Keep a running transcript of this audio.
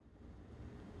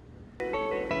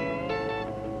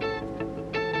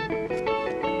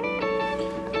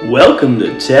Welcome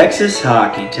to Texas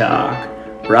Hockey Talk,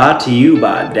 brought to you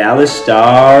by Dallas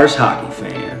Stars hockey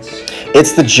fans.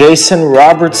 It's the Jason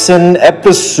Robertson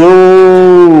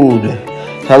episode.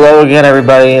 Hello again,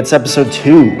 everybody. It's episode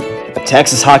 2 of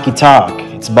Texas Hockey Talk.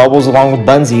 It's Bubbles along with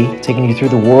Bunzy, taking you through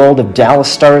the world of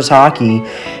Dallas Stars hockey.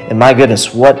 And my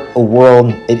goodness, what a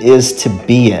world it is to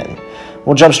be in.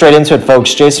 We'll jump straight into it,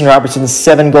 folks. Jason Robertson,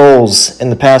 7 goals in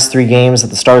the past 3 games that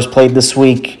the Stars played this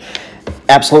week.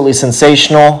 Absolutely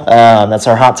sensational. That's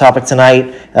our hot topic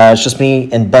tonight. It's just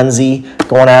me and Bunzy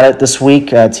going at it this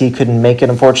week. T couldn't make it,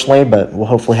 unfortunately, but we'll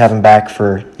hopefully have him back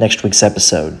for next week's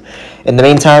episode. In the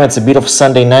meantime, it's a beautiful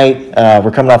Sunday night.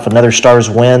 We're coming off another Stars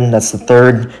win. That's the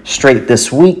 3rd straight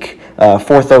this week,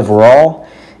 4th overall.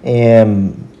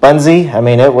 And Bunzy,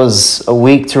 it was a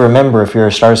week to remember if you're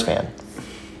a Stars fan.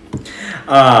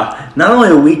 Not only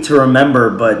a week to remember,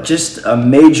 but just a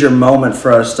major moment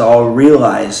for us to all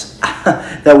realize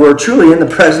that we're truly in the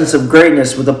presence of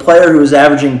greatness with a player who is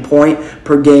averaging point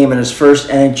per game in his first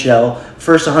 100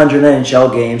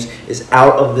 NHL games is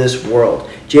out of this world.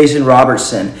 Jason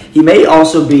Robertson. He may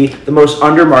also be the most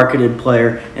undermarketed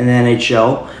player in the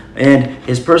NHL, and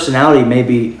his personality may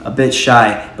be a bit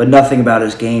shy, but nothing about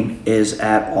his game is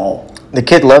at all. The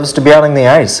kid loves to be out on the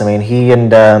ice. He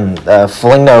and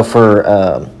Foligno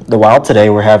for the Wild today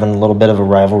were having a little bit of a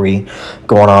rivalry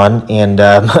going on, and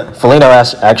Foligno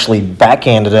actually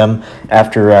backhanded him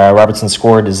after Robertson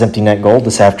scored his empty net goal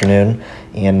this afternoon.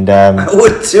 And I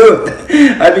would too.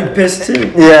 I'd be pissed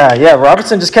too. Yeah.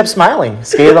 Robertson just kept smiling,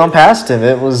 skated on past him.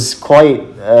 It was quite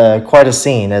a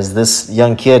scene as this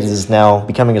young kid is now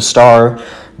becoming a star,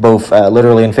 both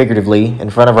literally and figuratively, in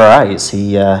front of our eyes.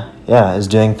 He is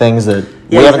doing things that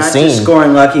we haven't seen. He's not just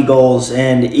scoring lucky goals,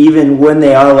 and even when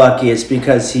they are lucky, it's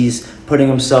because he's putting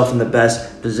himself in the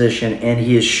best position, and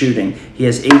he is shooting. He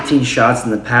has 18 shots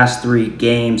in the past 3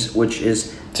 games, which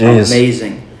is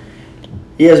amazing.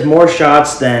 He has more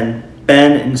shots than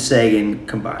Ben and Sagan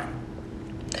combined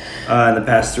in the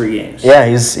past 3 games. Yeah,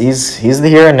 he's the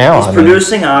here and now. He's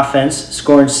producing offense,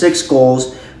 scoring 6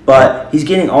 goals, but he's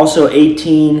getting also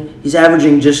 18. He's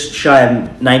averaging just shy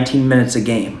of 19 minutes a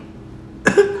game.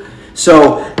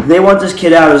 So they want this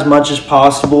kid out as much as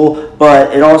possible,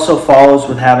 but it also follows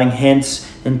with having Hintz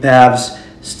and Pavs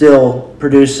still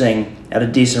producing at a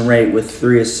decent rate with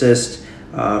 3 assists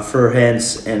for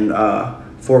Hintz and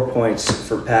 4 points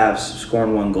for Pavs,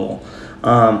 scoring 1 goal,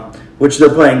 which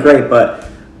they're playing great. But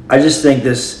I just think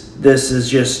this is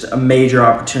just a major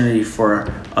opportunity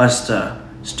for us to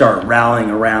start rallying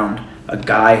around a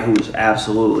guy who's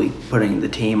absolutely putting the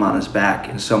team on his back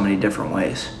in so many different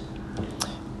ways.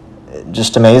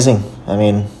 Just amazing.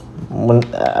 When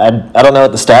I don't know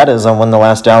what the stat is on when the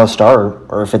last Dallas Star,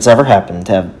 or if it's ever happened,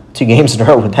 to have 2 games in a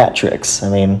row with hat tricks.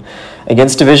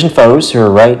 Against division foes who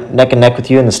are right neck and neck with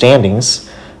you in the standings.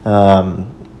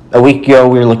 A week ago,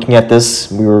 we were looking at this.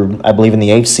 We were, I believe, in the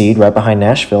 8th seed, right behind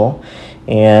Nashville.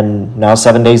 And now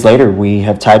 7 days later, we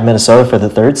have tied Minnesota for the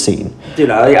 3rd seed. Dude,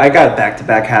 I got a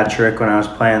back-to-back hat trick when I was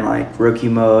playing rookie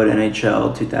mode,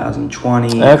 NHL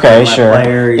 2020. Okay, sure.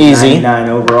 Player, easy. 99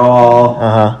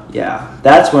 overall. Yeah,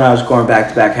 that's when I was scoring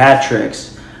back-to-back hat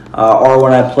tricks. Or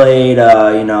when I played,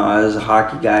 as a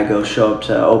hockey guy, go show up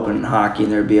to open hockey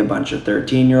and there'd be a bunch of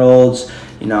 13-year-olds.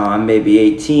 I'm maybe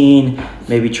 18,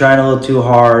 maybe trying a little too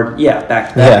hard. Yeah,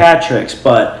 back-to-back hat tricks.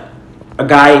 But a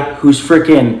guy who's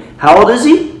freaking, how old is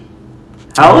he?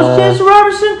 How old is Jason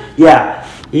Robertson? Yeah,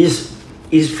 he's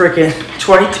freaking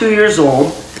 22 years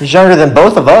old. He's younger than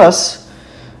both of us.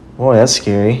 Boy, that's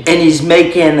scary. And he's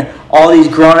making all these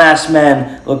grown-ass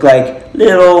men look like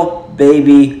little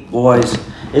baby boys.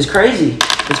 It's crazy.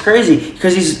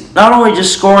 Because he's not only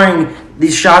just scoring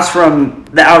these shots from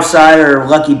the outside or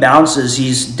lucky bounces,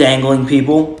 he's dangling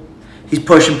people. He's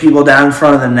pushing people down in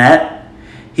front of the net.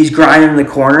 He's grinding the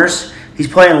corners. He's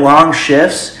playing long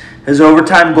shifts. His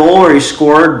overtime goal where he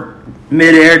scored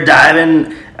midair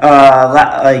diving, how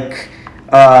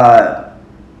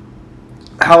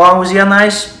long was he on the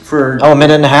ice? For a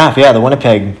minute and a half, yeah, the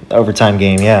Winnipeg overtime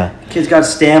game, yeah. Kid's got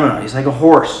stamina. He's like a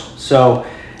horse. So,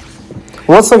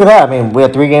 well, let's look at that. We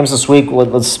had 3 games this week.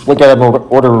 Let's look at them in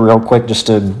order real quick just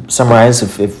to summarize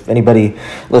if anybody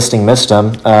listening missed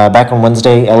them. Back on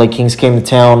Wednesday, LA Kings came to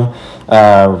town.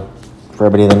 For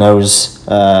everybody that knows,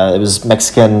 it was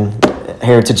Mexican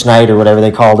Heritage Night or whatever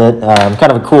they called it.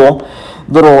 Kind of a cool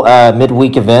little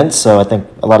midweek event. So I think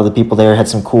a lot of the people there had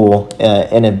some cool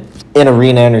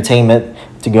in-arena entertainment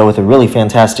to go with a really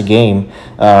fantastic game.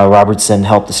 Robertson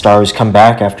helped the Stars come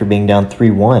back after being down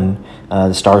 3-1.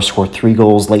 The Stars scored 3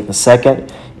 goals late in the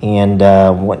second and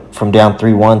went from down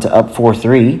 3-1 to up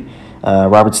 4-3.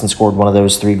 Robertson scored one of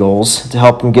those 3 goals to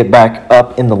help him get back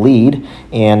up in the lead.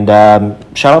 And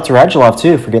shout out to Radulov,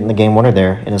 too, for getting the game winner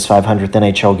there in his 500th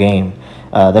NHL game.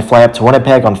 They fly up to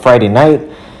Winnipeg on Friday night.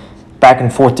 Back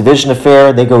and forth division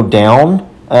affair. They go down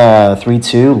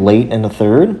 3-2 late in the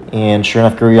third. And sure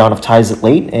enough, Gurionov ties it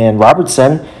late. And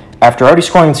Robertson, after already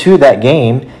scoring 2 that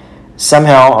game,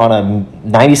 somehow on a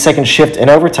 90-second shift in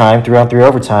overtime, 3-on-3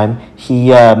 overtime,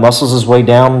 he muscles his way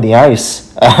down the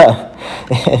ice.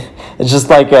 It's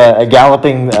just like a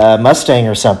galloping Mustang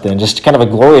or something. Just kind of a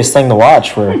glorious thing to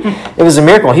watch. Where it was a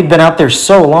miracle. He'd been out there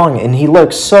so long, and he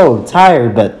looked so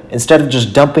tired. But instead of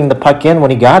just dumping the puck in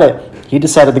when he got it, he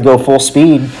decided to go full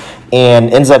speed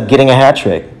and ends up getting a hat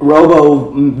trick.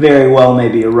 Robo very well may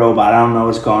be a robot. I don't know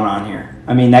what's going on here.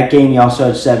 I mean, that game he also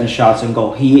had 7 shots on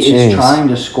goal. He is trying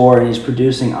to score, and he's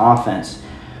producing offense.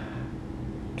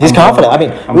 He's confident.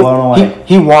 I'm blown away.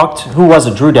 He walked. Who was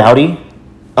it? Drew Doughty.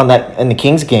 In the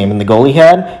Kings game, and the goal he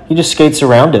had, he just skates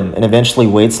around him and eventually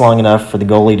waits long enough for the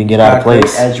goalie to get out of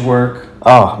place. Great edge work.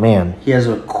 Oh, man. He has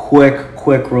a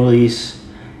quick release,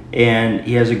 and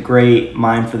he has a great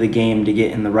mind for the game to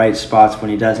get in the right spots when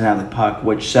he doesn't have the puck,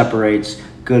 which separates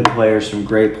good players from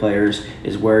great players,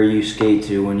 is where you skate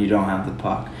to when you don't have the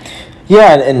puck.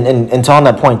 Yeah, and to on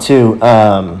that point, too,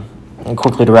 and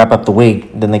quickly to wrap up the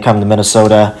week, then they come to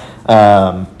Minnesota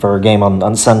for a game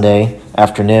on Sunday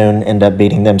afternoon, end up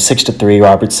beating them 6-3.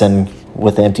 Robertson,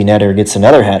 with the empty netter, gets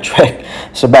another hat trick.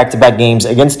 So back-to-back games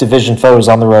against division foes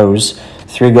on the Rose.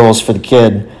 3 goals for the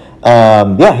kid.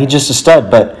 He's just a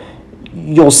stud. But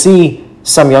you'll see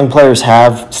some young players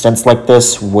have stints like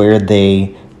this where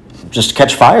they just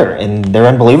catch fire and they're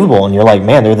unbelievable. And you're like,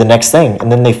 man, they're the next thing. And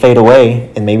then they fade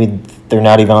away, and maybe they're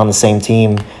not even on the same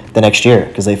team the next year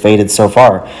because they faded so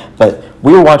far. But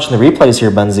we were watching the replays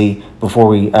here, Bunzy, before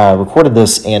we recorded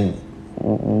this, and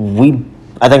we,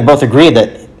 I think, both agree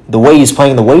that the way he's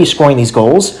playing, the way he's scoring these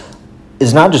goals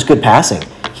is not just good passing.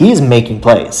 He is making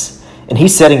plays, and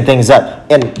he's setting things up.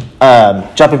 And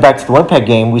jumping back to the Winnipeg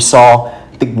game, we saw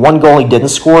the 1 goal he didn't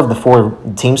score of the 4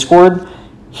 the team scored.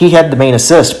 He had the main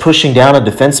assist, pushing down a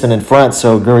defenseman in front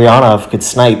so Gurionov could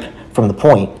snipe from the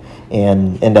point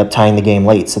and end up tying the game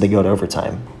late, so they go to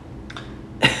overtime.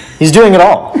 He's doing it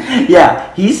all.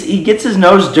 Yeah, he gets his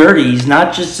nose dirty. He's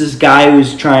not just this guy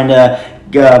who's trying to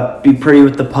be pretty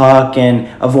with the puck and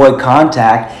avoid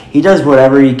contact. He does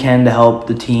whatever he can to help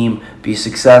the team be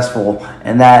successful,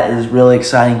 and that is a really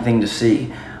exciting thing to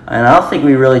see. And I don't think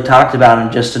we really talked about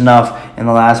him just enough in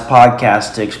the last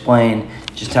podcast to explain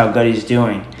just how good he's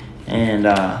doing. And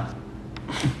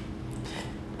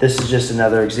this is just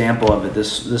another example of it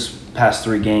this past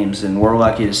 3 games, and we're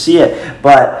lucky to see it.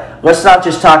 But let's not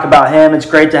just talk about him. It's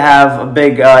great to have a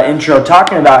big intro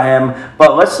talking about him,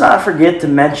 but let's not forget to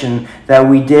mention that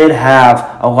we did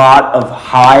have a lot of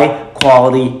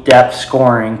high-quality depth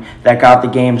scoring that got the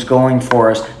games going for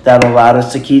us, that allowed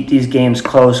us to keep these games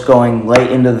close going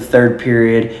late into the third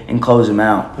period and close them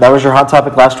out. That was your hot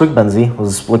topic last week, Bunzy,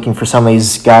 was looking for some of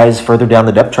these guys further down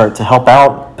the depth chart to help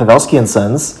out Pavelski and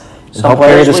Sons. Some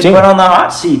players we put on the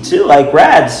hot seat, too, like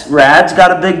Rads. Rads got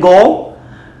a big goal,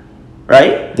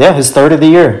 right? Yeah, his 3rd of the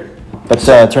year. But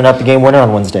turned out the game winner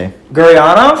on Wednesday.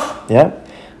 Gurionov? Yeah.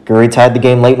 Gurry tied the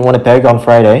game late in Winnipeg on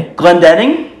Friday.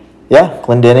 Glendening? Yeah,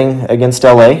 Glendening against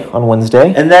LA on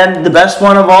Wednesday. And then the best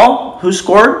one of all, who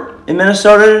scored in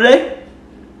Minnesota today?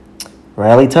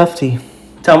 Riley Tufte.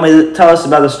 Tell us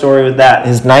about the story with that.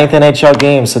 His 9th NHL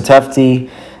game. So Tufte,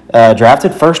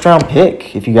 drafted first-round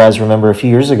pick, if you guys remember, a few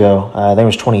years ago. I think it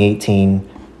was 2018,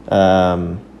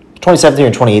 2017 or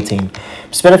 2018.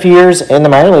 Spent a few years in the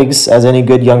minor leagues, as any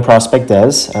good young prospect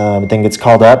does. Then gets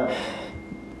called up.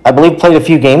 I believe played a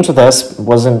few games with us.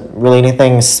 Wasn't really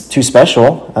anything too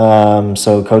special.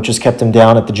 So coaches kept him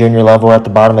down at the junior level at the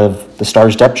bottom of the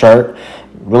Stars depth chart.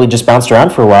 Really just bounced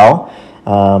around for a while.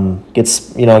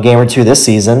 Gets a game or 2 this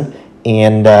season,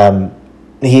 and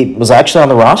he was actually on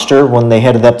the roster when they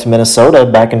headed up to Minnesota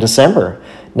back in December.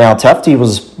 Now, Tufte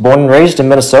was born and raised in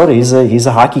Minnesota. He's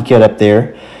a hockey kid up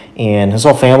there, and his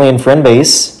whole family and friend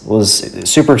base was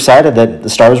super excited that the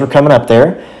Stars were coming up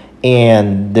there.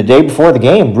 And the day before the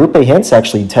game, Rupe Hintz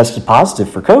actually tested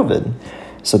positive for COVID.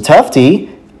 So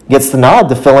Tufte gets the nod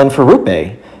to fill in for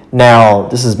Rupe. Now,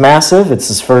 this is massive. It's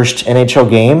his first NHL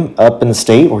game up in the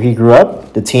state where he grew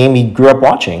up, the team he grew up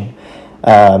watching.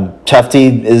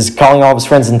 Tufte is calling all of his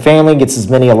friends and family, gets as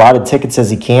many allotted tickets as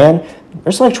he can.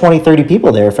 There's like 20, 30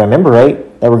 people there, if I remember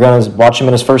right, that were going to watch him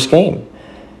in his first game.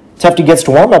 Tufte gets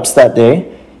to warm-ups that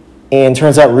day, and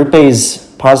turns out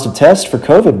Rupe's positive test for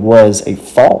COVID was a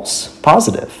false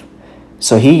positive.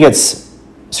 So he gets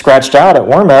scratched out at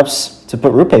warm-ups to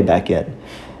put Rupe back in.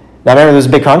 Now, I remember there was a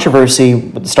big controversy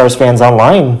with the Stars fans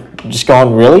online, just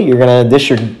going, really? You're going to dish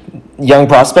your young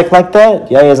prospect like that?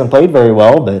 Yeah, he hasn't played very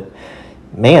well, but,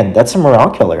 man, that's a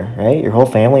morale killer, right? Your whole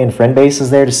family and friend base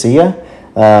is there to see you.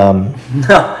 No,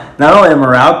 not only a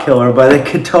morale killer, but it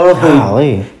could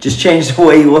totally just change the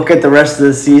way you look at the rest of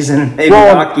the season, maybe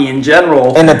hockey in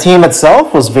general. And the team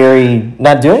itself was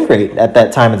not doing great at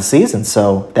that time of the season,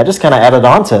 so that just kind of added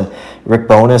on to Rick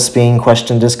Bowness being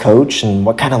questioned as coach, and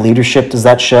what kind of leadership does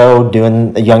that show,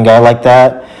 doing a young guy like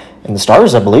that? And the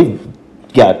Stars, I believe,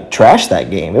 got trashed that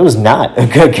game. It was not a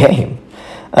good game.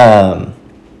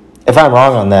 If I'm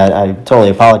wrong on that, I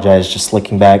totally apologize, just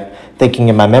looking back, thinking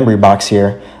in my memory box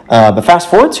here. But fast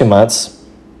forward 2 months,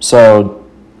 so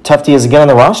Tufte is again on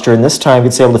the roster, and this time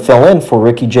he's able to fill in for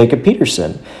Ricky Jacob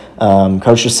Peterson.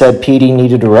 Coach just said Petey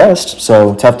needed a rest,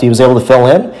 so Tufte was able to fill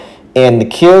in, and the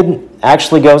kid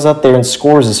actually goes up there and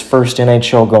scores his first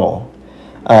NHL goal.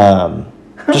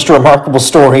 Just a remarkable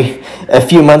story. A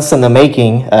few months in the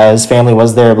making. His family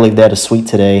was there. I believe they had a suite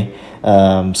today,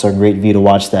 so a great view to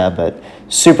watch that. But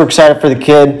super excited for the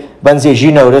kid. Bunzy, as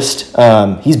you noticed,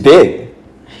 he's big.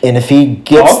 And if he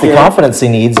gets the confidence he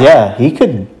needs, he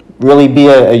could really be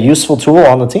a useful tool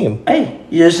on the team. Hey,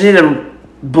 you just need to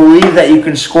believe that you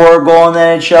can score a goal in the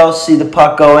NHL, see the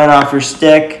puck go in off your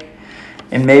stick,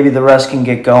 and maybe the rest can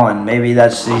get going. Maybe you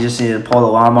just need to pull the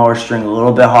lawnmower string a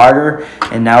little bit harder,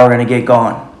 and now we're going to get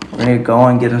going. We're going to get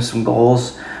going, get him some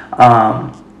goals.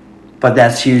 But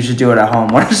that's huge to do it at home.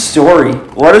 What a story.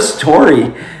 What a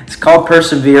story. It's called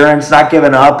perseverance, not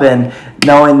giving up, and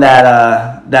knowing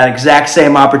that that exact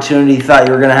same opportunity you thought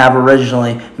you were going to have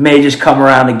originally may just come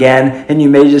around again, and you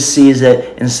may just seize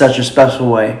it in such a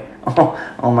special way.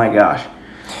 Oh my gosh.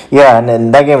 Yeah,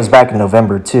 and that game was back in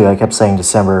November, too. I kept saying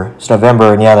December. It's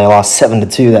November, and they lost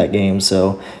 7-2 that game,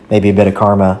 so maybe a bit of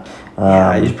karma.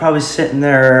 He's probably sitting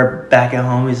there back at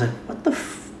home. He's like,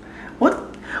 what?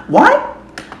 Why?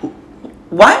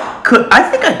 I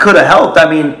think I could have helped. I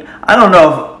mean, I don't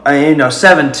know if,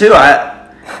 7-2,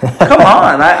 come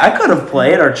on. I could have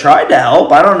played or tried to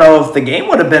help. I don't know if the game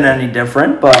would have been any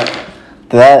different, but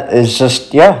that is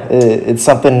just, it's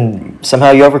something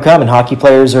somehow you overcome, and hockey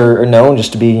players are known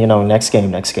just to be, next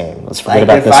game. Let's forget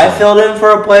about this one. If I filled in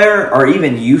for a player, or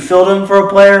even you filled in for a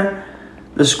player,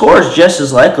 the score is just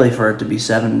as likely for it to be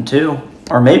 7-2,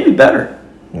 or maybe better.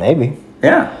 Maybe.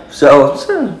 Yeah, so it's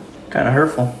kind of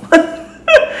hurtful.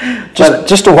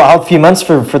 Just a wild few months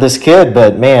for this kid,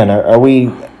 but man, are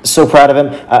we so proud of him.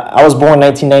 I was born in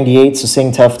 1998, so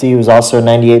seeing Tufte, who was also a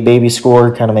 98 baby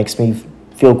score, kind of makes me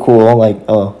feel cool. Like,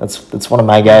 oh, that's one of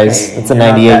my guys. Okay, it's a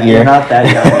 98 year. You're not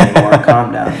that young anymore.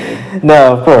 Calm down, dude.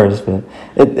 No, of course, but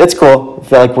it's cool. I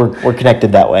feel like we're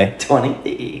connected that way.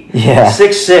 20. Yeah.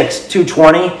 6'6",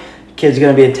 220. Kid's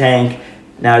gonna be a tank.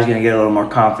 Now he's gonna get a little more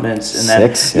confidence, and then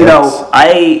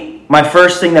 6'6". my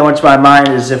first thing that went to my mind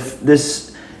is if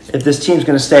this team's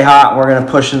gonna stay hot, and we're gonna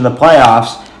push into the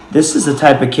playoffs. This is the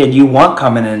type of kid you want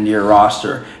coming into your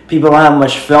roster. People don't have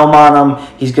much film on him.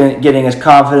 He's getting his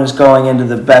confidence going into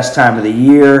the best time of the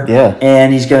year. Yeah.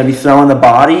 And he's going to be throwing the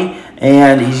body,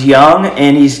 and he's young,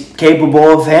 and he's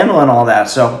capable of handling all that.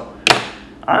 So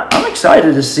I'm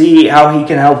excited to see how he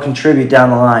can help contribute down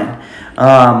the line.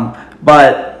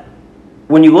 But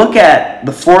when you look at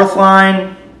the fourth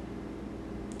line,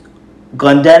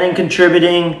 Glendening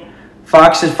contributing,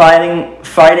 Fox is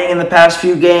fighting in the past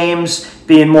few games,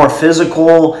 being more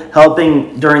physical,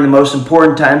 helping during the most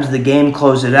important times of the game,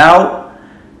 close it out.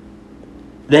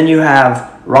 Then you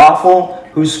have Raffle,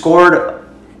 who scored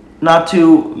not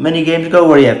too many games ago.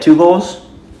 What do you have, 2 goals?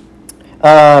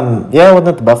 Wasn't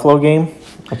it the Buffalo game?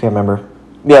 I can't remember.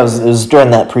 Yeah, it was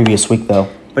during that previous week, though.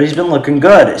 But he's been looking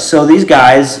good. So these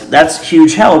guys, that's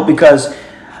huge help, because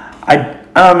I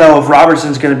don't know if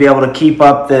Robertson's going to be able to keep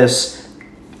up this.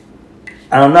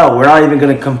 I don't know. We're not even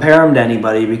going to compare him to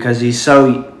anybody because he's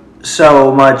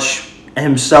so much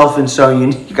himself and so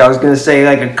unique. I was going to say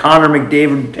like a Connor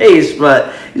McDavid pace,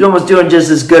 but he's almost doing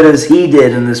just as good as he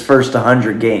did in his first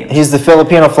 100 games. He's the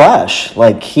Filipino Flash.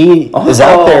 Like, he is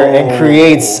out there and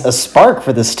creates a spark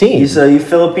for this team. So you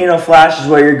Filipino Flash is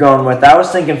what you're going with. I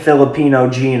was thinking Filipino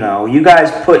Gino. You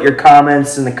guys put your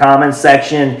comments in the comments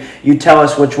section. You tell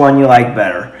us which one you like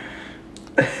better.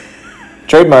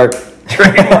 Trademark.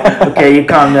 Okay, you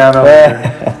calm down over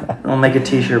there. I'll make a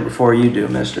t-shirt before you do,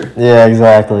 mister. Yeah,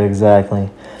 exactly.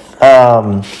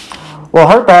 Well,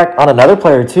 Hartback on another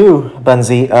player too,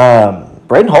 Bunzy.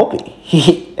 Braden Holtby.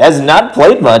 He has not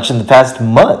played much in the past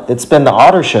month. It's been the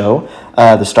Otter show.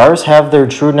 The Stars have their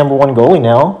true number 1 goalie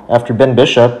now. After Ben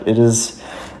Bishop, it is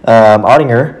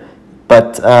Ottinger.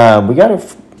 But we got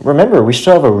remember, we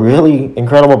still have a really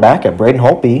incredible backup. Braden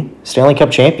Holtby, Stanley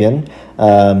Cup champion,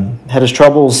 had his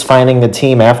troubles finding a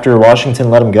team after Washington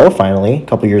let him go finally a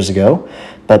couple years ago.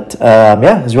 But,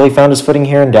 has really found his footing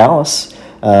here in Dallas.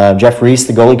 Jeff Reese,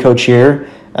 the goalie coach here,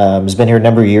 has been here a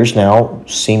number of years now,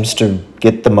 seems to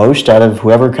get the most out of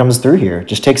whoever comes through here.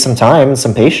 Just takes some time and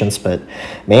some patience, but,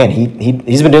 man,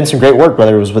 he's been doing some great work,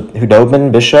 whether it was with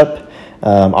Hudobin, Bishop,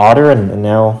 Otter, and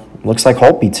now looks like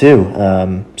Holtby too.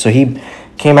 So he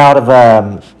came out of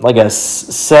like a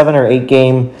 7 or 8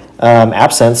 game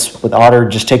absence with Otter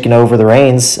just taking over the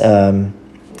reins.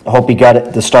 Holtby got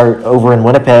it to start over in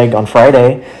Winnipeg on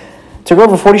Friday. Took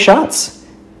over 40 shots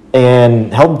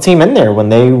and held the team in there when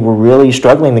they were really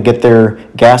struggling to get their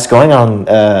gas going on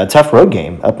a tough road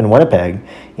game up in Winnipeg.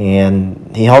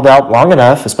 And he held out long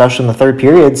enough, especially in the third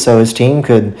period, so his team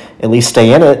could at least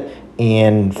stay in it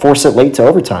and force it late to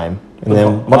overtime. And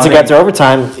then once it got to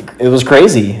overtime, it was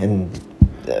crazy. And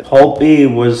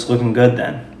Holtby was looking good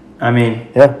then. I mean,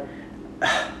 yeah,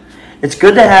 it's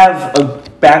good to have a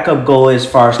backup goalie as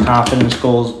far as confidence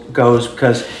goes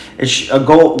because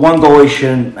one goalie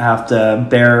shouldn't have to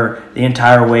bear the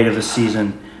entire weight of a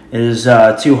season. It is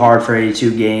too hard for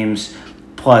 82 games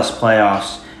plus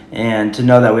playoffs. And to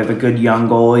know that we have a good young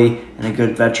goalie and a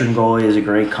good veteran goalie is a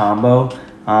great combo.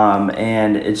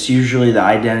 And it's usually the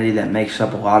identity that makes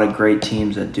up a lot of great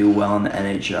teams that do well in the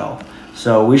NHL.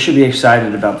 So we should be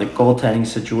excited about the goaltending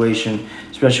situation,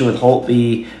 especially with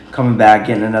Holtby coming back,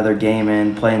 getting another game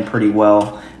in, playing pretty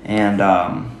well. And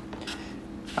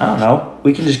I don't know,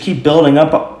 we can just keep building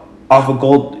up off of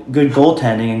good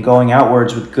goaltending and going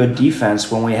outwards with good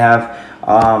defense when we have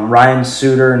Ryan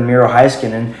Suter and Miro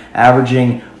Heiskanen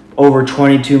averaging over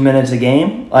 22 minutes a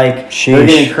game. Like, they're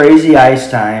getting crazy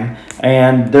ice time,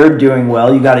 and they're doing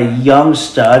well. You got a young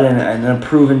stud and a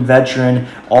proven veteran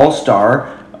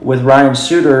all-star with Ryan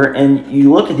Suter, and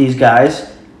you look at these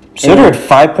guys. Suter had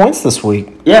 5 points this week.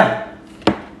 Yeah.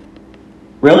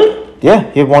 Really?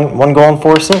 Yeah, he had one goal and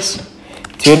 4 assists.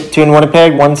 Two in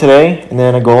Winnipeg, 1 today, and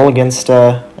then a goal against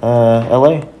LA.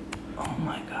 Oh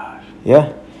my gosh.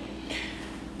 Yeah.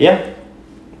 Yeah.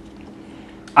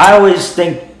 I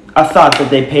thought that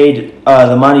they paid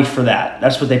the money for that.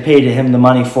 That's what they paid him the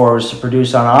money for, was to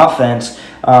produce on offense.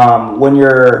 When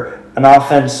you're an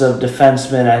offensive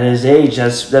defenseman at his age,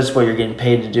 that's what you're getting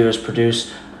paid to do, is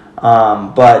produce.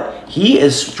 But he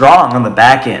is strong on the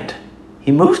back end.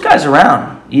 He moves guys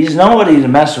around. He's nobody to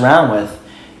mess around with.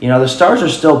 You know, the Stars are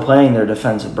still playing their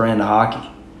defensive brand of hockey.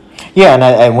 Yeah,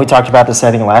 and we talked about this,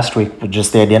 I think, last week, but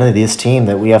just the identity of this team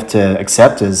that we have to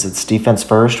accept is it's defense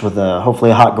first with hopefully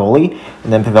a hot goalie,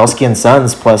 and then Pavelski and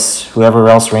Sons plus whoever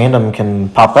else random can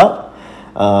pop up.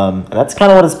 And that's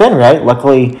kind of what it's been, right?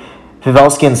 Luckily,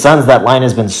 Pavelski and Sons, that line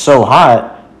has been so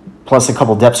hot, plus a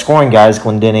couple depth scoring guys,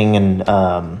 Glendening and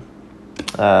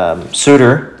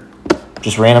Suter,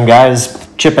 just random guys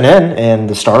chipping in, and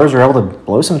the Stars are able to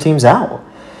blow some teams out.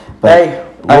 But,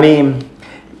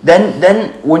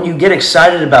 Then when you get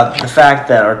excited about the fact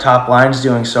that our top line's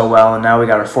doing so well and now we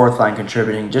got our fourth line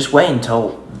contributing, just wait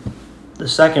until the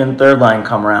second and third line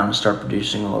come around and start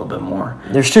producing a little bit more.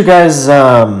 There's 2 guys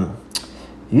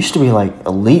used to be like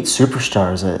elite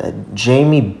superstars.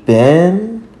 Jamie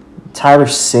Benn, Tyler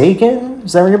Seguin.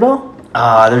 Does that ring a bell?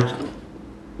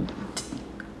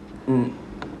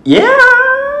 Yeah.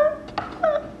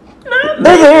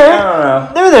 They're there. I don't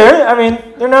know. They're there. I mean,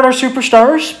 they're not our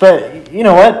superstars, but you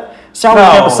know what? Salary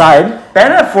cap aside.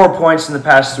 Ben had 4 points in the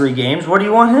past 3 games. What do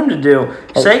you want him to do?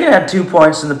 Sagan had 2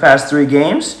 points in the past 3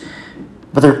 games.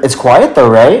 But it's quiet though,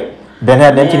 right? Ben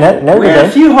had an empty net and everything. We had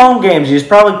a few home games. He was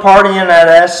probably partying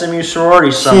at SMU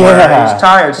sorority somewhere. Yeah. He's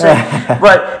tired.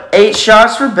 But 8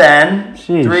 shots for Ben,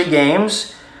 Jeez. 3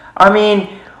 games. I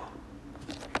mean,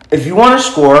 if you want to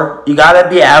score, you got to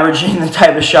be averaging the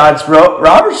type of shots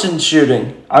Robertson's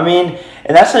shooting. I mean,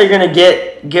 and that's how you're going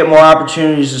to get more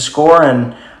opportunities to score.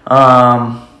 And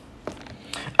well,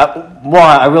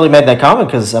 I really made that comment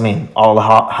because, I mean, all the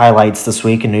highlights this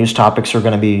week and news topics are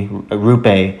going to be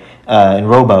Rupe and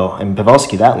Robo and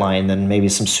Pavelski, that line, then maybe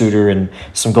some Suter and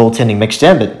some goaltending mixed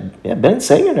in. But, yeah, Ben and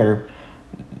Sagan they're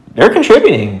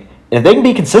contributing. If they can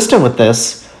be consistent with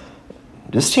this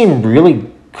team really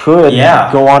could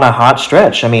go on a hot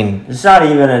stretch. I mean, it's not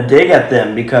even a dig at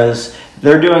them because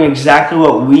they're doing exactly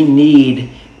what we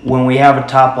need when we have a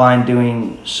top line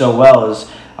doing so well. Is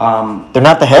they're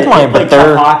not the headline, but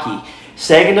they're hockey.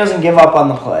 Sagan doesn't give up on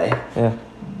the play. Yeah.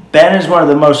 Ben is one of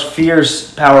the most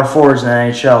fierce power forwards in the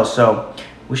NHL, so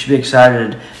we should be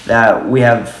excited that we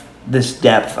have this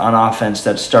depth on offense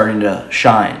that's starting to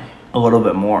shine a little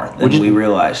bit more than we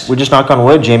realized. We just knock on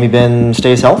wood, Jamie Benn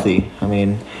stays healthy. I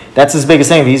mean, that's his biggest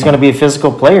thing. If he's going to be a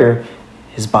physical player,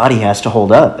 his body has to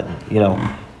hold up.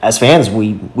 And, as fans,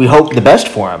 we hope the best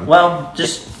for him. Well,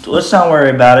 just let's not worry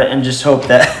about it and just hope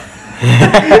that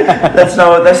that's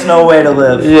no way to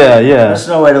live. Yeah. That's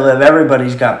no way to live.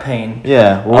 Everybody's got pain.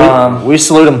 Yeah. Well, we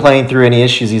salute him playing through any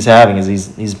issues he's having, as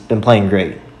he's been playing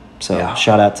great. So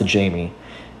shout out to Jamie.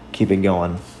 Keep it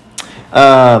going.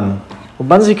 Well,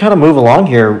 Bunzy, kind of move along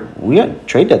here. We got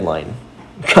trade deadline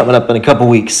coming up in a couple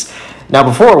weeks. Now,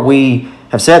 before we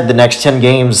have said the next 10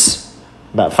 games,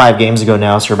 about 5 games ago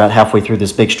now, so we're about halfway through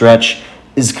this big stretch,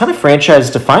 is kind of franchise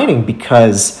defining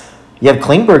because you have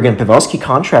Klingberg and Pavelski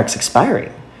contracts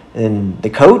expiring. And the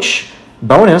coach,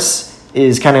 Bonus,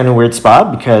 is kind of in a weird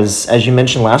spot because, as you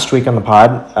mentioned last week on the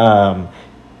pod,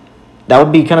 that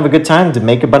would be kind of a good time to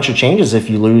make a bunch of changes if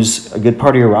you lose a good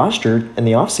part of your roster in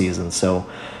the offseason. So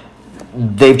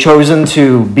they've chosen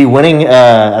to be winning.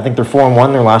 I think they're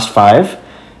 4-1 their last 5.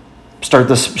 Start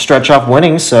this stretch off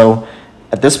winning. So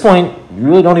at this point, you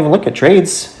really don't even look at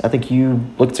trades. I think you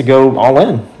look to go all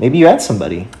in. Maybe you add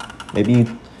somebody. Maybe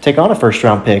you take on a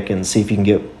first-round pick and see if you can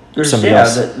get somebody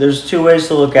else. There's 2 ways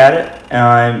to look at it.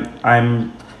 And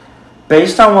I'm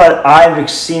based on what I've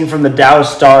seen from the Dallas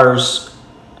Stars,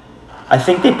 I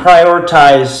think they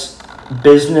prioritize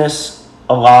business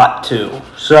a lot too.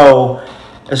 So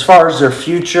as far as their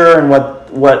future and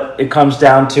what it comes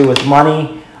down to with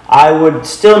money, I would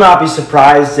still not be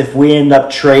surprised if we end up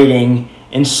trading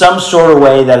in some sort of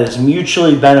way that is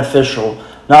mutually beneficial,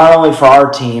 not only for our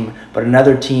team, but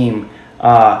another team,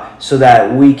 so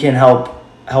that we can help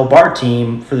our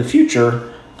team for the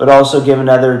future, but also give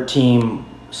another team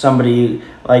somebody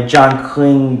like John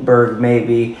Klingberg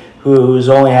maybe, who's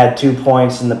only had 2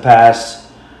 points in the past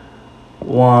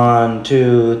 1,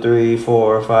 2, 3,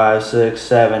 4, 5, 6,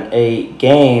 7, 8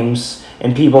 games,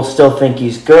 and people still think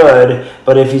he's good.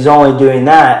 But if he's only doing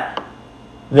that,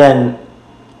 then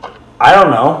I don't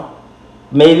know.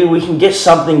 Maybe we can get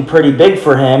something pretty big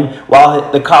for him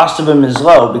while the cost of him is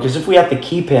low. Because if we have to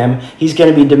keep him, he's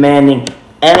going to be demanding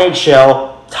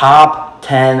NHL top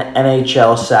 10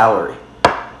 NHL salary,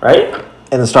 right?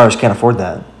 And the Stars can't afford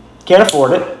that. Can't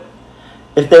afford it.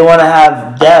 If they want to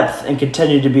have depth and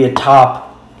continue to be a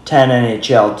top 10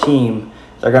 NHL team,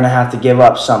 they're going to have to give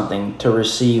up something to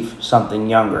receive something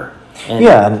younger.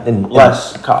 And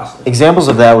less costly. Examples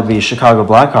of that would be Chicago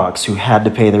Blackhawks, who had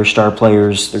to pay their star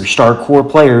players, their star core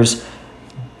players,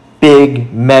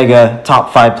 big, mega,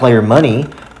 top 5 player money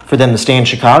for them to stay in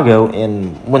Chicago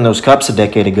and win those cups a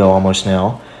decade ago almost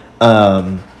now.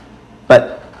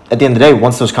 But at the end of the day,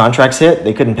 once those contracts hit,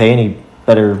 they couldn't pay any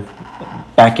better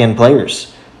back-end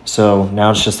players. So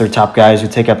now it's just their top guys who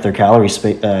take up their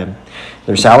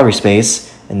their salary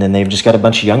space, and then they've just got a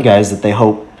bunch of young guys that they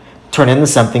hope turn into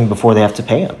something before they have to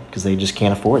pay them because they just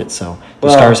can't afford it. So the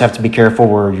Stars have to be careful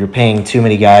where you're paying too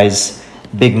many guys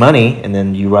big money and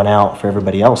then you run out for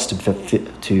everybody else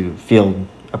to field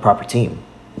a proper team.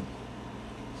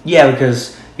 Yeah,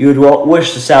 because you would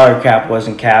wish the salary cap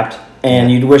wasn't capped,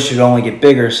 and you'd wish it would only get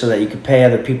bigger so that you could pay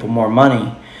other people more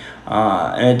money.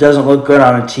 And it doesn't look good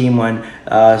on a team when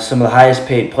some of the highest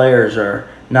paid players are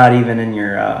not even in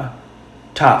your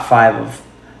top 5 of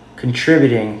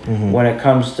contributing when it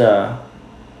comes to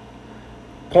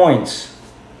points.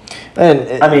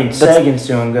 And Sagan's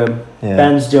doing good. Yeah.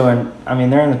 Ben's doing.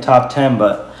 They're in the top 10,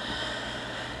 but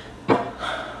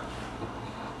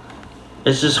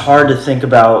it's just hard to think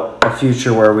about a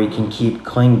future where we can keep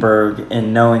Klingberg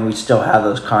and knowing we still have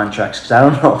those contracts, because I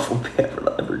don't know if we'll be able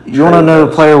to ever. You want to know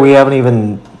a player we haven't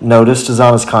even noticed is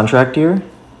on his contract year?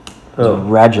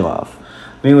 Radulov.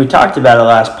 We talked about it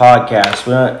last podcast,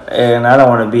 and I don't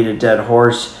want to beat a dead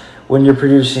horse. When you're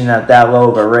producing at that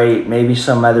low of a rate, maybe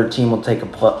some other team will take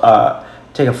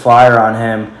a flyer on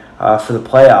him for the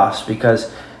playoffs,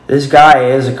 because this guy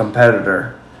is a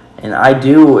competitor, and I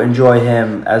do enjoy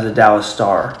him as a Dallas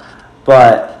Star.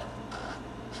 But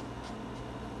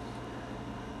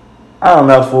I don't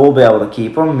know if we'll be able to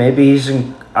keep him. Maybe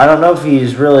I don't know if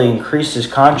he's really increased his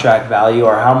contract value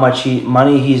or how much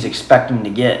money he's expecting to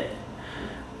get.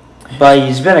 But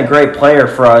he's been a great player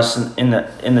for us in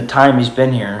the time he's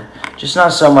been here. Just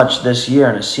not so much this year,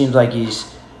 and it seems like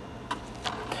he's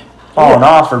fallen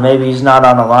off, or maybe he's not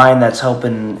on a line that's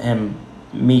helping him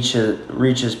reach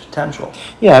his potential.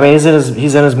 Yeah, he's in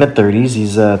his mid-30s.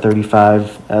 He's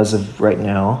 35 as of right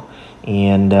now,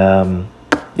 and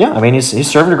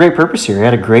he's serving a great purpose here. He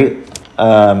had a great,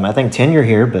 tenure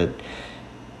here, but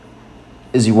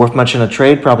is he worth much in a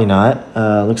trade? Probably not.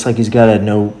 Looks like he's got a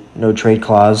no trade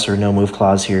clause or no move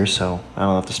clause here, so I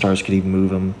don't know if the Stars could even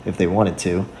move him if they wanted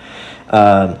to.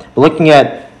 But looking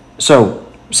at, so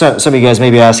So some of you guys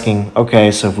may be asking, okay,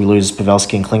 so if we lose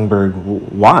Pavelski and Klingberg,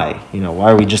 why?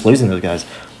 Why are we just losing those guys?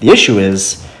 The issue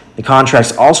is the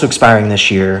contract's also expiring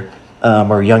this year.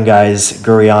 Are young guys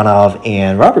Guryanov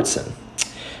and Robertson,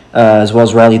 as well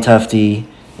as Riley Tufte,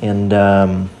 and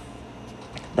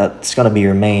that's going to be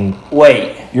your main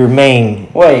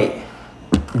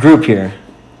group here.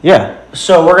 Yeah.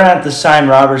 So we're gonna have to sign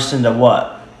Robertson to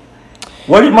what?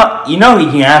 He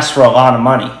can ask for a lot of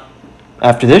money.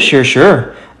 After this year,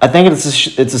 sure. I think it's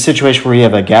a situation where you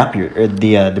have a gap year, or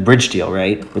the bridge deal,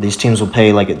 right? Where these teams will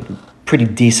pay like a pretty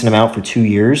decent amount for 2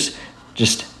 years.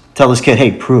 Just tell this kid,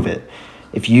 hey, prove it.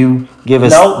 If you give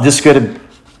us this good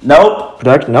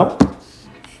production, nope.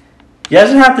 He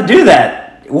doesn't have to do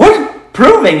that. What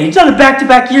proving? He's done it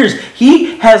back-to-back years.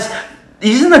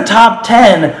 He's in the top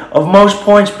 10 of most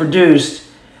points produced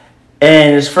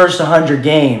in his first 100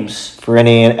 games for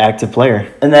any active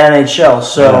player in the NHL.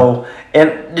 So,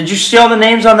 And did you see all the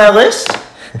names on that list?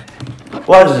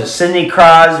 What is it? Sidney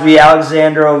Crosby,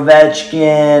 Alexander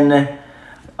Ovechkin,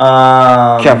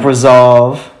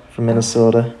 Kaprizov from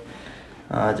Minnesota.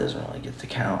 It doesn't really get the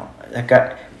count. That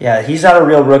guy, he's not a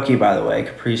real rookie, by the way.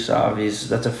 Kaprizov,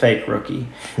 that's a fake rookie.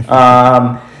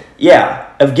 Evgeny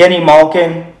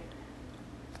Malkin.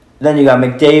 Then you got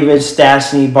McDavid,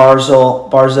 Stastny, Barzell,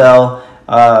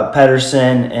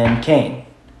 Pedersen, and Kane.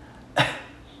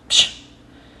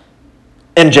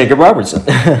 And Jason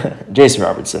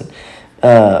Robertson.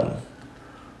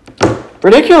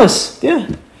 Ridiculous.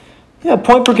 Yeah,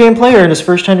 point per game player in his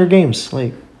first 100 games.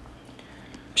 Like,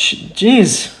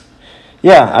 jeez.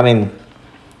 Yeah, I mean,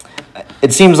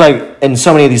 it seems like in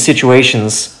so many of these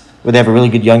situations where they have a really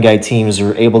good young guy teams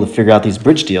are able to figure out these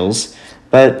bridge deals.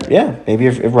 But, yeah, maybe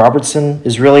if Robertson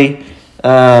is really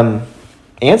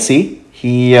antsy,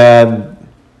 he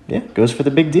goes for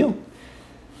the big deal.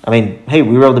 I mean, hey,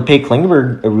 we were able to pay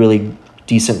Klingberg a really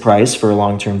decent price for a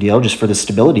long-term deal just for the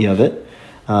stability of it.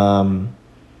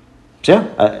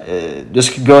 This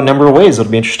could go a number of ways.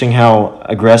 It'll be interesting how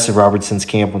aggressive Robertson's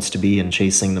camp wants to be in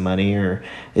chasing the money, or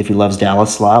if he loves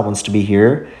Dallas a lot, wants to be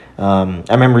here. I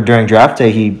remember during draft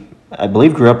day, he, I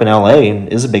believe, grew up in L.A.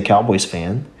 and is a big Cowboys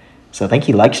fan. So I think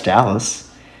he likes Dallas.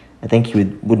 I think he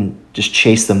wouldn't just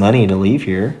chase the money to leave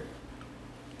here.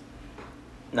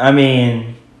 I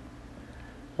mean,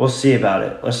 we'll see about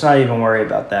it. Let's not even worry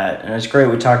about that. And it's great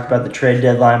we talked about the trade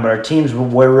deadline, but our teams,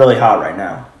 we're really hot right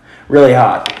now. Really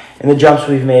hot. And the jumps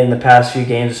we've made in the past few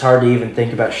games, it's hard to even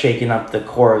think about shaking up the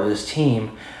core of this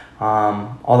team.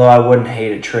 Although I wouldn't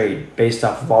hate a trade based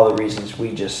off of all the reasons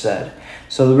we just said.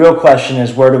 So the real question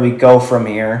is, where do we go from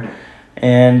here?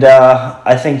 And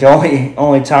I think the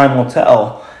only time will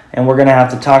tell. And we're going to have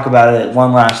to talk about it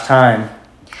one last time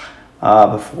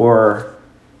before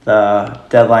the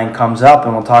deadline comes up.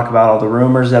 And we'll talk about all the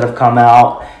rumors that have come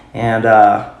out and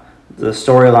the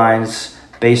storylines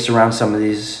based around some of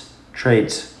these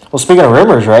trades. Well, speaking of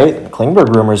rumors, right?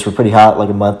 Klingberg rumors were pretty hot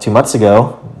like 2 months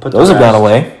ago. Those have gone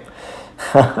away.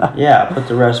 Put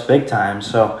the rest big time.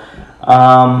 So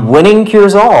winning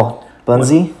cures all,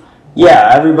 Bunzy. Yeah,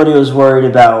 everybody was worried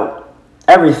about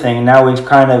everything, and now we've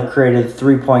kind of created a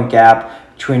 3-point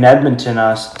gap between Edmonton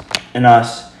and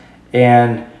us,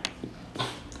 and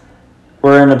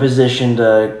we're in a position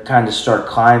to kind of start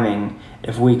climbing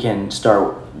if we can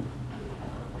start,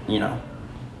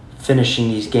 finishing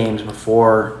these games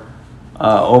before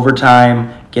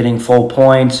overtime, getting full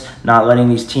points, not letting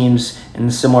these teams in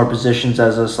similar positions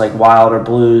as us, like Wild or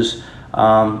Blues,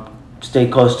 stay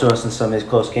close to us in some of these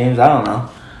close games. I don't know.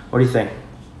 What do you think?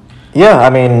 Yeah, I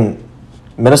mean,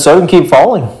 Minnesota can keep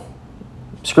falling.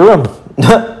 Screw them.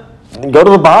 Go to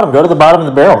the bottom. Go to the bottom of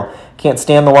the barrel. Can't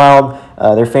stand the Wild.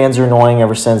 Their fans are annoying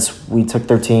ever since we took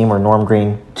their team, or Norm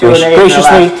Green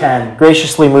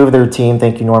graciously moved their team.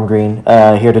 Thank you, Norm Green,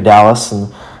 here to Dallas.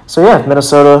 And so, if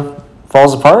Minnesota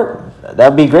falls apart, that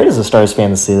would be great as a Stars fan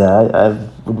to see that. I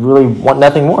would really want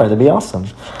nothing more. That'd be awesome.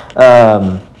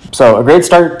 So a great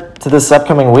start to this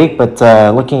upcoming week, but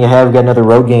looking ahead, we've got another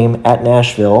road game at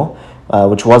Nashville,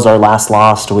 which was our last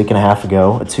loss a week and a half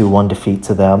ago, a 2-1 defeat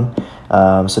to them.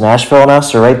 So Nashville and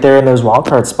us are right there in those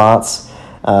wildcard spots.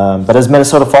 But as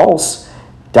Minnesota falls,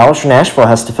 Dallas or Nashville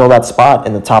has to fill that spot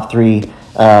in the top 3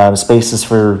 spaces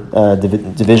for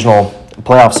divisional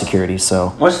playoff security. So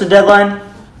what's the deadline?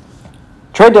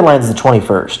 Trade deadline is the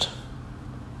 21st.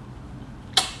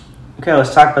 Okay,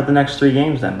 let's talk about the next 3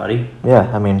 games then, buddy.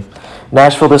 Yeah, I mean,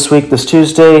 Nashville this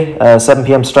Tuesday, 7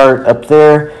 p.m. start up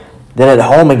there. Then at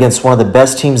home against one of the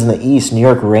best teams in the East, New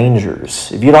York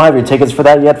Rangers. If you don't have your tickets for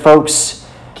that yet, folks,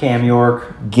 Cam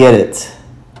York. Get it.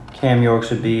 Cam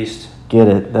York's a beast. Get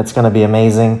it. That's going to be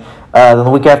amazing. Then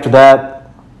the week after that,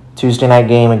 Tuesday night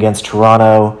game against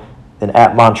Toronto, then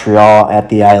at Montreal at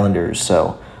the Islanders.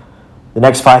 So the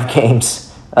next 5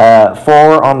 games,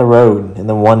 4 on the road, and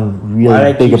then one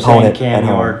really big opponent Cam at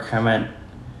home. York? I meant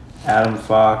Adam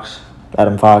Fox.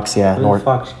 Adam Fox, yeah. Who the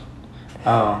fuck's...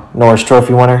 Oh. Norris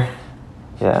Trophy winner.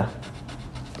 Yeah.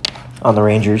 On the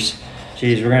Rangers.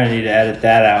 Jeez, we're going to need to edit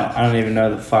that out. I don't even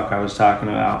know the fuck I was talking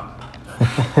about.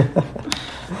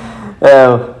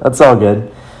 Oh, that's all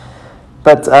good.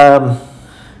 But,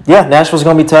 yeah, Nashville's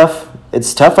going to be tough.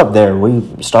 It's tough up there.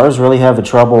 Stars really have a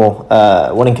trouble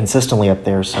winning consistently up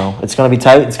there, so it's going to be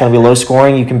tight. It's going to be low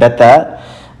scoring. You can bet that.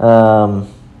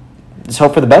 Just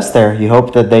hope for the best there. You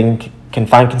hope that they can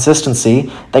find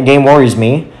consistency. That game worries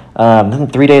me. Then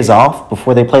 3 days off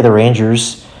before they play the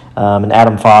Rangers and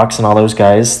Adam Fox and all those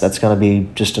guys. That's going to be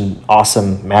just an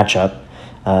awesome matchup.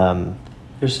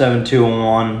 They're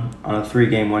 7-2-1 on a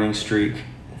 3-game winning streak.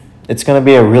 It's going to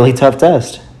be a really tough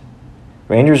test.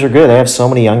 Rangers are good. They have so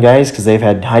many young guys because they've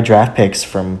had high draft picks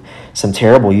from some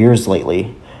terrible years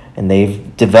lately, and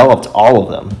they've developed all of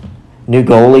them. New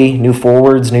goalie, new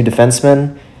forwards, new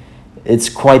defensemen. It's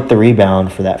quite the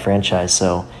rebound for that franchise,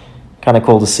 so kind of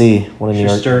cool to see one of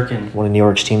New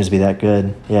York's teams be that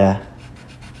good. Yeah,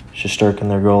 Shesterkin,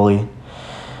 their goalie.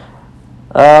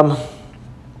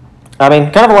 I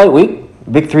mean, kind of a light week.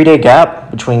 Big 3-day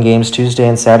gap between games Tuesday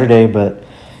and Saturday, but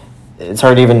it's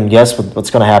hard to even guess what's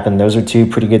going to happen. Those are 2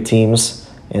 pretty good teams,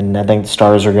 and I think the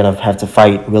Stars are going to have to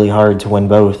fight really hard to win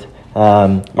both.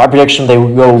 My prediction, they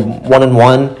will go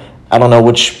 1-1. I don't know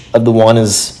which of the one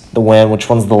is the win, which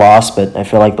one's the loss, but I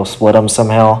feel like they'll split them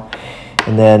somehow.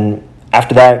 And then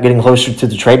after that, getting closer to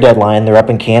the trade deadline, they're up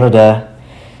in Canada,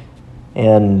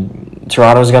 and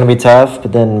Toronto's going to be tough,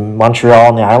 but then Montreal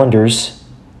and the Islanders,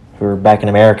 who are back in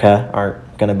America,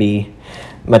 aren't going to be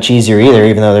much easier either,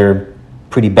 even though they're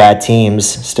pretty bad teams.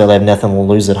 Still, they have nothing to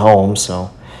lose at home,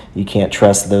 so you can't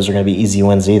trust that those are going to be easy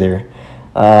wins either.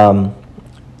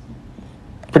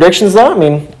 Predictions, though, I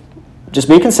mean, just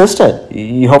be consistent.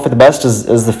 You hope for the best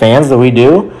as the fans that we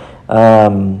do.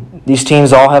 These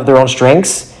teams all have their own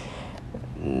strengths.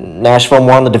 Nashville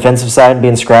more on the defensive side,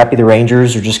 being scrappy. The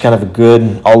Rangers are just kind of a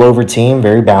good all-over team,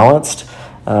 very balanced.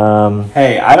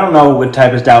 Hey, I don't know what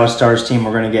type of Dallas Stars team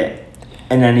we're going to get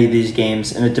in any of these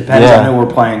games, and it depends on who we're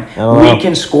playing. We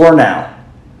can score now.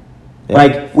 Yeah.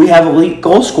 Like, we have elite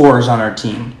goal scorers on our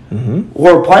team. Mm-hmm.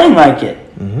 We're playing like it.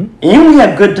 Mm-hmm. And we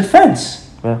have good defense.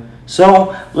 Yeah.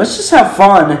 So let's just have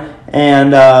fun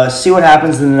and see what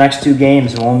happens in the next 2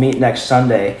 games, and we'll meet next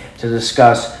Sunday to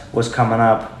discuss what's coming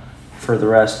up for the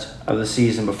rest of the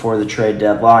season before the trade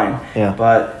deadline. Yeah.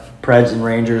 But Preds and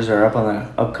Rangers are up on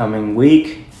the upcoming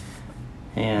week,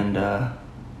 and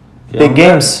big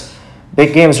games.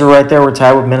 Big games are right there. We're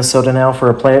tied with Minnesota now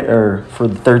for for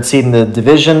the 3rd seed in the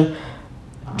division.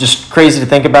 Just crazy to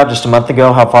think about. Just a month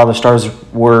ago, how far the Stars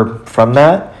were from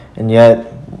that, and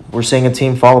yet we're seeing a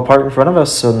team fall apart in front of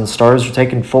us. So the Stars are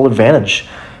taking full advantage.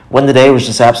 Win today was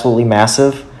just absolutely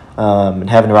massive, and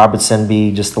having Robertson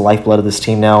be just the lifeblood of this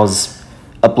team now is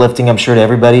uplifting, I'm sure, to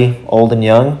everybody, old and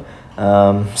young.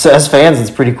 So as fans, it's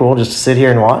pretty cool just to sit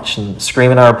here and watch and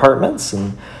scream in our apartments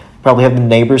and probably have the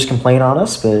neighbors complain on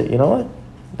us, but you know what?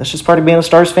 That's just part of being a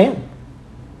Stars fan.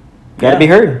 Got to be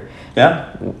heard.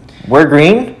 Yeah. Wear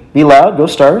green, be loud, go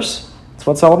Stars. That's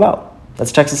what it's all about.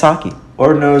 That's Texas hockey.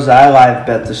 Lord knows I live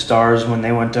bet the Stars when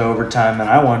they went to overtime, and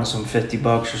I won some $50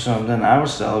 or something. I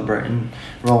was celebrating,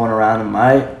 rolling around in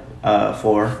my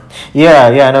floor. Yeah,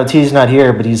 I know T's not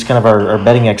here, but he's kind of our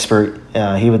betting expert.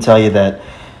 He would tell you that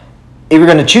if you're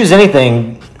going to choose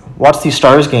anything, watch these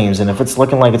Stars games, and if it's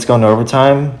looking like it's going to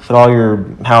overtime, put all your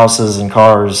houses and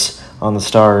cars on the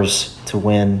Stars to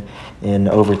win in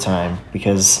overtime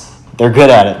because they're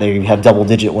good at it. They have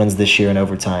double-digit wins this year in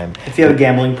overtime. If you have a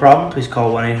gambling problem, please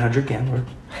call 1-800-GAMBLER.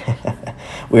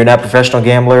 We are not professional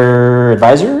gambler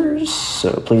advisors,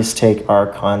 so please take our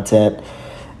content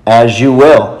as you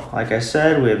will. Like I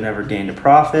said, we have never gained a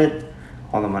profit.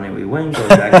 All the money we win goes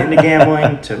back into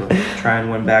gambling to try and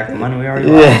win back the money we already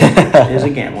lost. It is a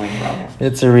gambling problem.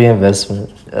 It's a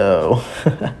reinvestment. Oh.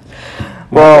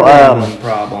 Well, gambling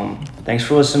problem. Thanks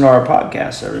for listening to our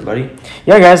podcast, everybody.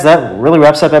 Yeah, guys, that really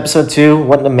wraps up episode 2.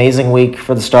 What an amazing week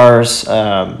for the Stars.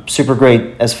 Super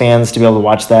great as fans to be able to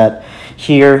watch that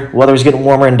here. Weather's getting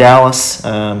warmer in Dallas,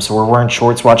 so we're wearing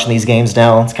shorts watching these games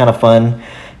now. It's kind of fun.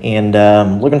 And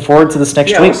looking forward to this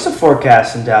next week. What's the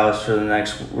forecast in Dallas for the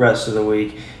next rest of the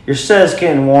week? Your says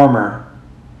getting warmer.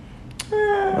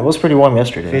 It was pretty warm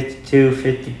yesterday. 52,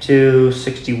 52,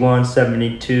 61,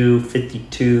 72,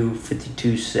 52,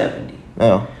 52, 70.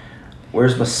 Oh.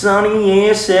 Where's my sunny?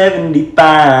 Yeah,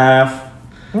 75.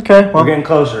 Okay. Well, we're getting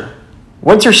closer.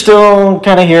 Winter's still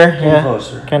kind of here. Getting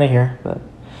closer. Kind of here, but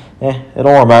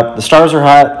it'll warm up. The stars are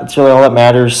hot. That's really all that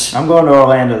matters. I'm going to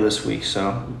Orlando this week,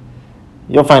 so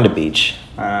You'll find a beach.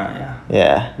 yeah.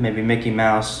 Yeah. Maybe Mickey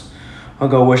Mouse. I'll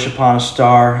go wish upon a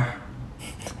star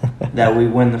that we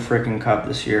win the freaking cup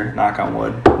this year. Knock on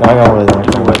wood. Knock on wood.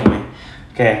 If you're with me.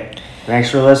 Okay. Thanks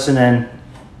for listening.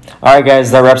 All right,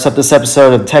 guys, that wraps up this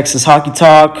episode of Texas Hockey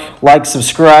Talk. Like,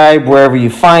 subscribe wherever you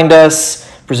find us.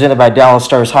 Presented by Dallas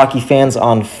Stars hockey fans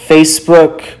on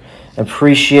Facebook.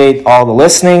 Appreciate all the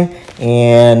listening.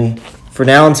 And for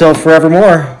now until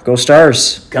forevermore, go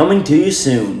Stars. Coming to you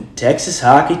soon. Texas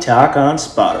Hockey Talk on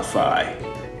Spotify.